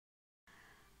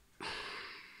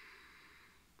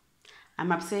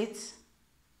I'm upset.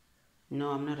 No,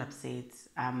 I'm not upset.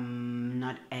 I'm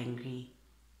not angry.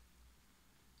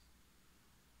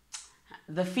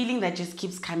 The feeling that just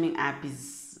keeps coming up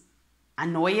is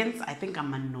annoyance. I think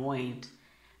I'm annoyed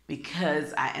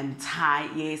because I am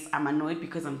tired. Yes, I'm annoyed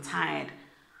because I'm tired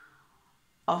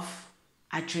of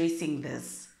addressing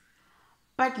this.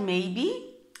 But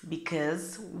maybe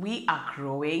because we are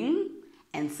growing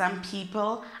and some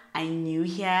people are new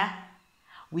here,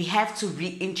 we have to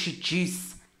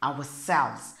reintroduce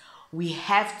ourselves. We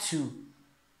have to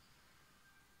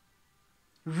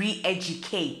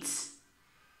re-educate.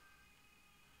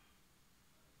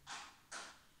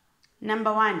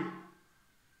 Number one,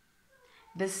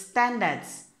 the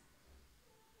standards,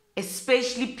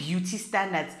 especially beauty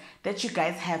standards that you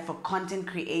guys have for content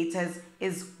creators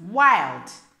is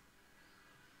wild.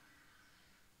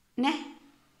 Ne?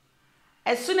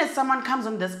 As soon as someone comes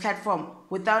on this platform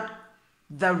without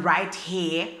the right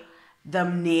hair, the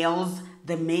nails,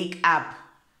 the makeup,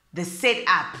 the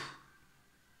setup,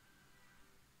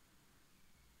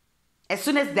 as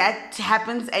soon as that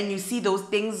happens and you see those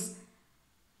things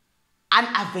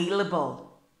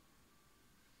unavailable,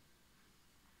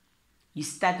 you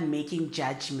start making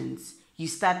judgments. You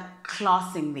start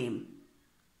classing them.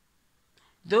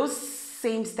 Those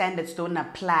same standards don't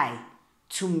apply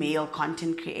to male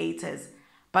content creators.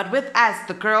 But with us,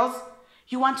 the girls,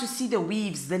 you want to see the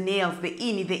weaves, the nails, the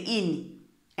ini.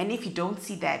 And if you don't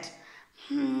see that,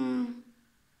 Hayi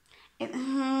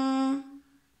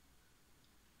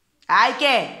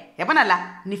ke, yabona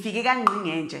la, nifike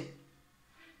kancinci nje.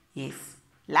 Yes,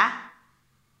 la.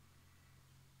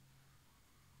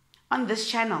 On this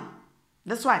channel,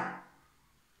 this one,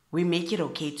 we make it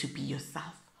okay to be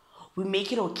yourself. We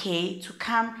make it okay to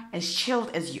come as chilled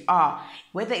as you are.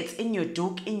 Whether it's in your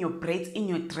doek, in your braids, in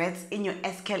your dreads, in your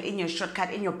S-curl, in your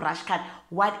shortcut, in your brush cut,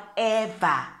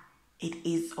 whatever, it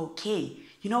is okay.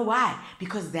 You know why?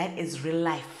 Because that is real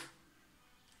life.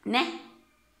 Ne?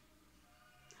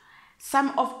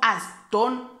 Some of us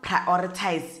don't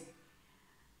prioritize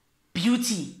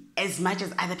beauty as much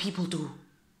as other people do.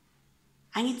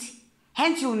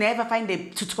 Hence, you'll never find a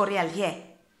tutorial here.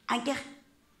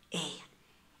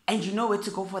 And you know where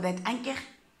to go for that.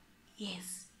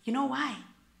 Yes. You know why?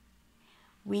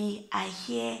 We are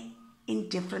here in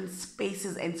different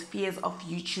spaces and spheres of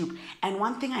YouTube. And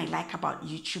one thing I like about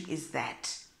YouTube is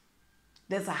that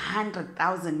there's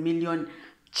 100,000 million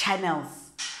channels.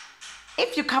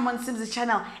 If you come on Sims'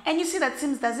 channel and you see that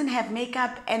Sims doesn't have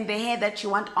makeup and the hair that you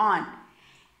want on,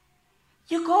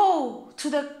 you go to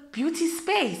the beauty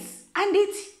space. And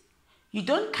you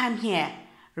don't come here,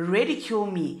 ridicule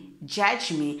me,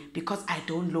 judge me because I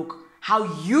don't look how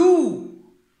you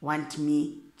want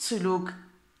me to look.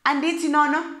 And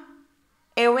no.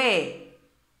 Away.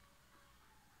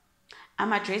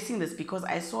 I'm addressing this because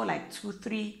I saw like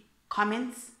 2-3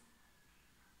 comments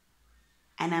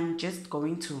and I'm just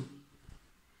going to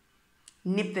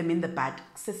nip them in the bud.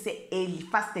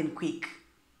 Fast and quick.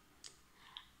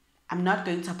 I'm not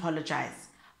going to apologize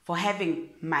for having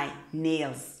my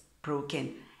nails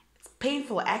broken. It's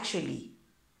painful actually.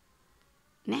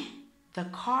 The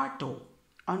car door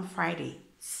on Friday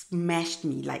smashed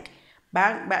me like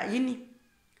I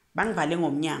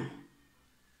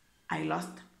lost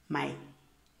my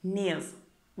nails,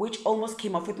 which almost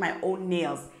came off with my own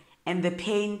nails, and the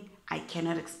pain I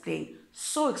cannot explain.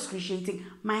 So excruciating.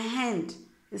 My hand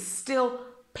is still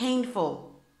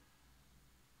painful.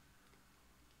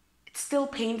 It's still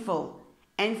painful.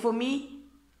 And for me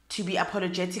to be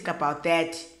apologetic about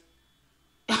that,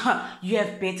 you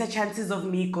have better chances of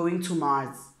me going to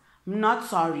Mars. I'm not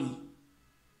sorry.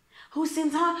 Who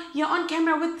sends her? You're on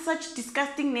camera with such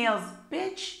disgusting nails.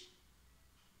 Bitch.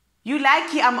 You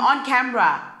like it, I'm on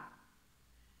camera.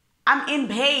 I'm in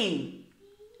pain.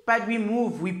 But we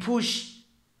move, we push.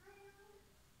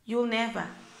 You'll never.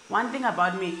 One thing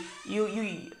about me,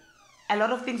 a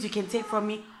lot of things you can take from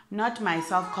me, not my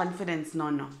self-confidence,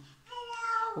 no.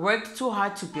 Worked too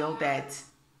hard to build that.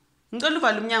 And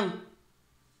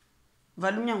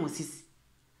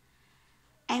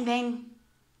then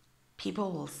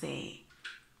people will say,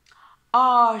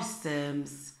 oh,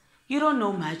 Sims, you don't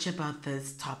know much about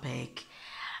this topic.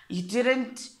 They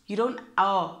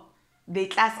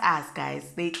class us,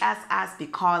 guys. They class us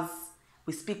because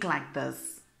we speak like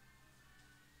this.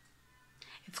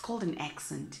 It's called an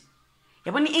accent.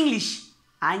 Yabona English?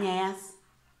 Anyas.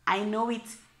 I know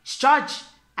it. George.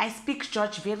 I speak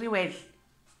George very well.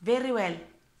 Very well.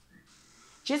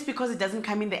 Just because it doesn't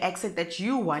come in the accent that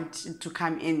you want it to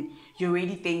come in, you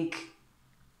already think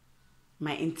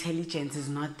my intelligence is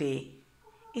not there.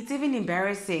 It's even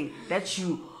embarrassing that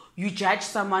you you judge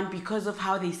someone because of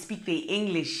how they speak their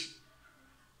English.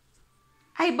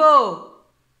 Aibo,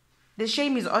 the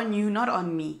shame is on you, not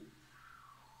on me.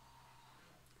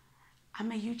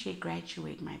 I'm a UJ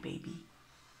graduate, my baby.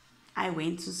 I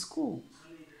went to school,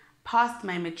 passed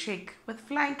my matric with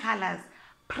flying colors,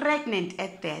 pregnant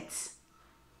at that.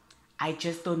 I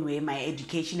just don't wear my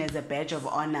education as a badge of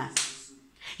honor.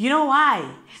 You know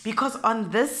why? Because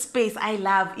on this space I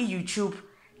love, YouTube,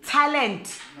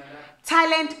 talent,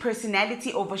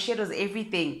 personality overshadows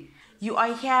everything. You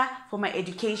are here for my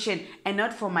education and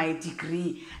not for my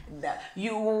degree.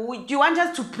 You want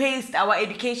us to paste our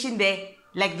education there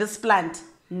like this plant?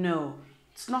 No,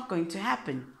 it's not going to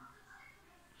happen.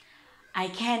 I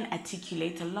can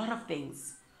articulate a lot of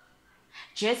things.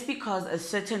 Just because a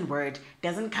certain word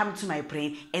doesn't come to my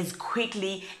brain as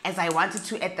quickly as I wanted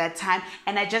to at that time,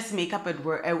 and I just make up a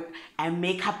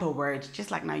word,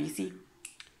 just like now, you see,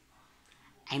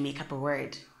 I make up a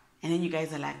word, and then you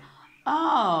guys are like,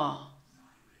 oh,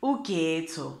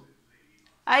 ghetto.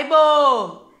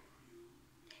 Aibo.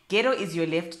 Ghetto is your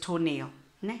left toenail,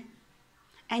 ne?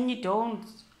 And you don't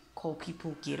call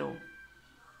people ghetto.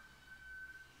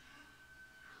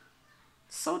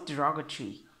 So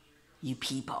derogatory, you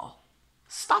people.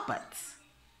 Stop it.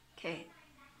 Okay.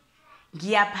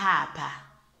 Giapapa.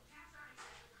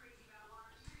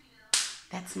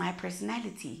 That's my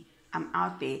personality. I'm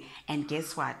out there, and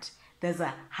guess what? There's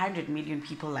 100 million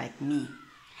people like me.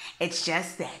 It's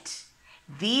just that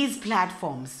these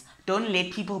platforms don't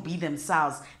let people be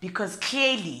themselves, because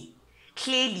clearly,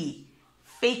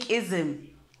 fakeism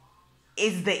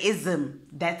is the ism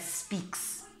that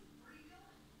speaks.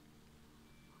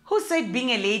 Who said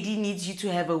being a lady needs you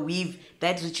to have a weave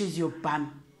that reaches your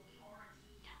bum?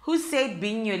 Who said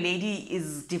being your lady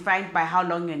is defined by how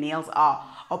long your nails are,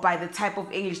 or by the type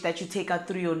of English that you take out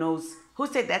through your nose? Who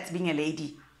said that's being a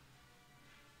lady?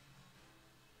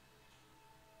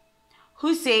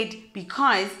 Who said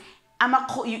because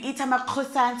you eat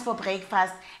croissants for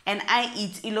breakfast and I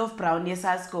eat ilof brown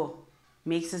yesasko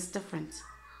makes us different?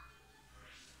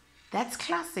 That's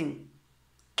classism.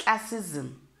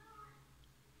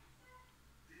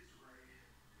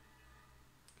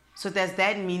 So does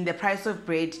that mean the price of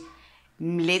bread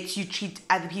lets you treat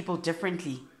other people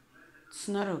differently? It's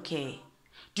not okay.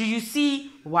 Do you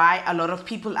see why a lot of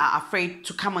people are afraid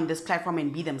to come on this platform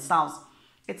and be themselves?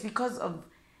 It's because of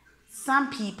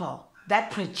some people that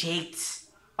project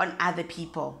on other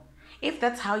people. If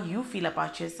that's how you feel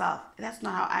about yourself, that's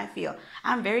not how I feel.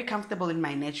 I'm very comfortable in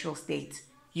my natural state.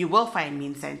 You will find me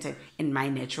in Sandton in my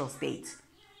natural state.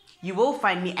 You will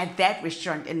find me at that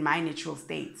restaurant in my natural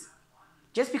state.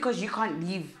 Just because you can't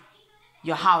leave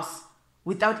your house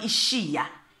without ishia,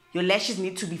 your lashes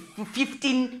need to be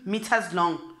 15 meters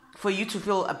long for you to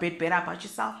feel a bit better about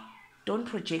yourself. Don't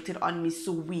project it on me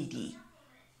so weedy.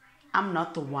 I'm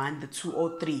not the 1, the 2,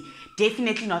 or 3.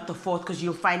 Definitely not the 4th, because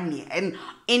you'll find me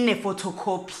in a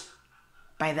photocopy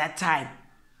by that time.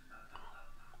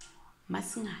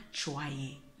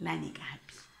 Masingajwaye lani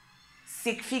kapi.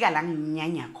 Sikfika lang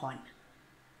nyanya khona.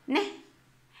 Ne?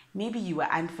 Maybe you were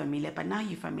unfamiliar, but now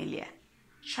you're familiar.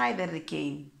 Try that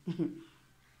again.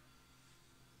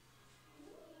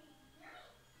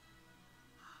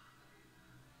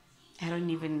 I don't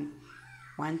even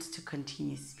want to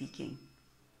continue speaking.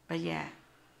 But yeah,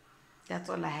 that's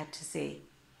all I had to say.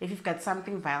 If you've got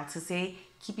something vile to say,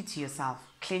 keep it to yourself.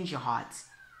 Cleanse your heart.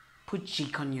 Put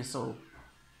cheek on your soul.